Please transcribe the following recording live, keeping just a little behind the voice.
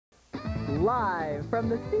Live from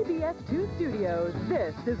the CBS 2 studios,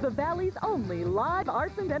 this is the Valley's only live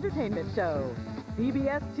arts and entertainment show.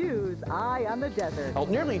 CBS 2's Eye on the Desert. Well,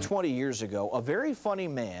 nearly 20 years ago, a very funny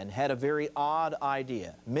man had a very odd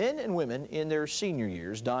idea. Men and women in their senior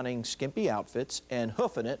years donning skimpy outfits and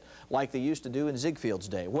hoofing it like they used to do in Ziegfeld's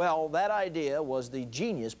day. Well, that idea was the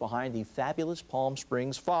genius behind the fabulous Palm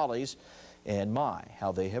Springs Follies, and my,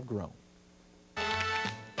 how they have grown.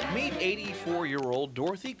 Meet 84-year-old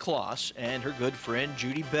Dorothy Kloss and her good friend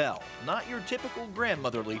Judy Bell. Not your typical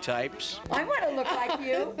grandmotherly types. I want to look like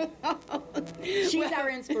you. She's our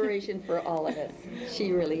inspiration for all of us.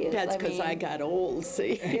 She really is. That's because I got old,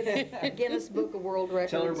 see. Guinness Book of World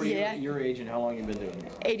Records. Tell everybody your age and how long you've been doing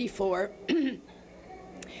this. 84.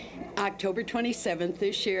 October 27th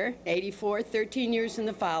this year, 84, 13 years in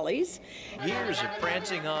the Follies. Years of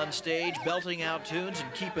prancing on stage, belting out tunes,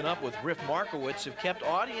 and keeping up with Riff Markowitz have kept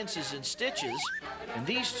audiences in stitches, and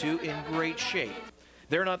these two in great shape.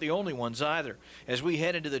 They're not the only ones either. As we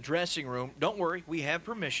head into the dressing room, don't worry, we have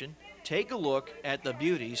permission. Take a look at the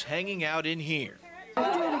beauties hanging out in here.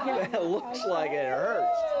 That looks like it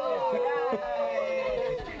hurts.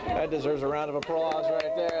 That deserves a round of applause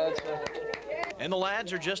right there. And the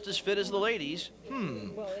lads are just as fit as the ladies.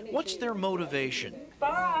 What's their motivation?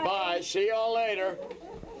 Bye. See y'all later.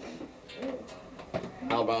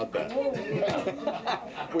 How about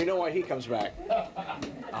that? We know why he comes back.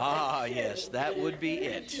 Ah, yes, that would be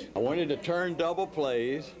it. I wanted to turn double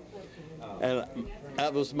plays, and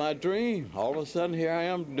that was my dream. All of a sudden, here I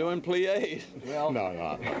am doing pliés. Well,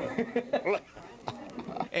 no.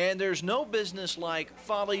 And there's no business like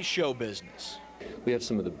Follies show business. We have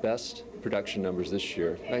some of the best production numbers this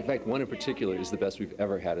year. In fact, one in particular is the best we've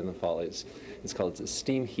ever had in the Follies. It's called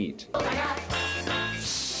Steam Heat. I got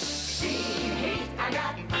steam heat. I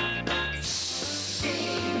got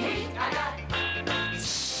steam heat. I got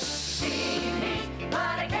steam heat.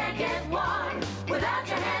 But I can't get warm without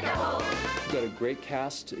your hand to hold. We've got a great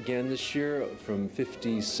cast again this year from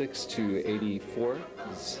 56 to 84.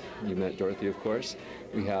 As you met Dorothy, of course.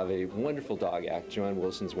 We have a wonderful dog act, Joanne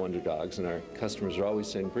Wilson's Wonder Dogs, and our customers are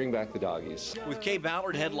always saying, bring back the doggies. With Kay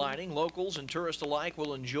Ballard headlining, locals and tourists alike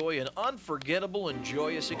will enjoy an unforgettable and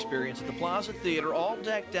joyous experience at the Plaza Theater, all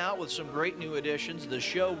decked out with some great new additions. The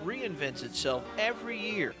show reinvents itself every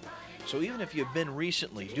year. So even if you've been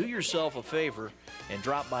recently, do yourself a favor and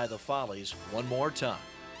drop by the Follies one more time.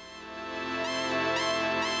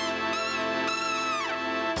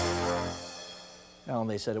 Well,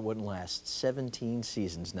 they said it wouldn't last. 17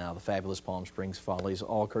 seasons now, the fabulous Palm Springs Follies,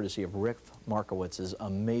 all courtesy of Riff Markowitz's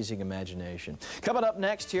amazing imagination. Coming up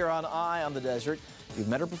next here on Eye on the Desert, you've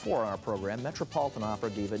met her before on our program, Metropolitan Opera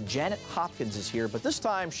diva Janet Hopkins is here, but this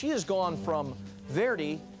time she has gone from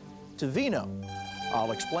Verdi to Vino.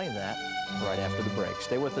 I'll explain that right after the break.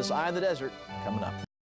 Stay with us, Eye on the Desert, coming up.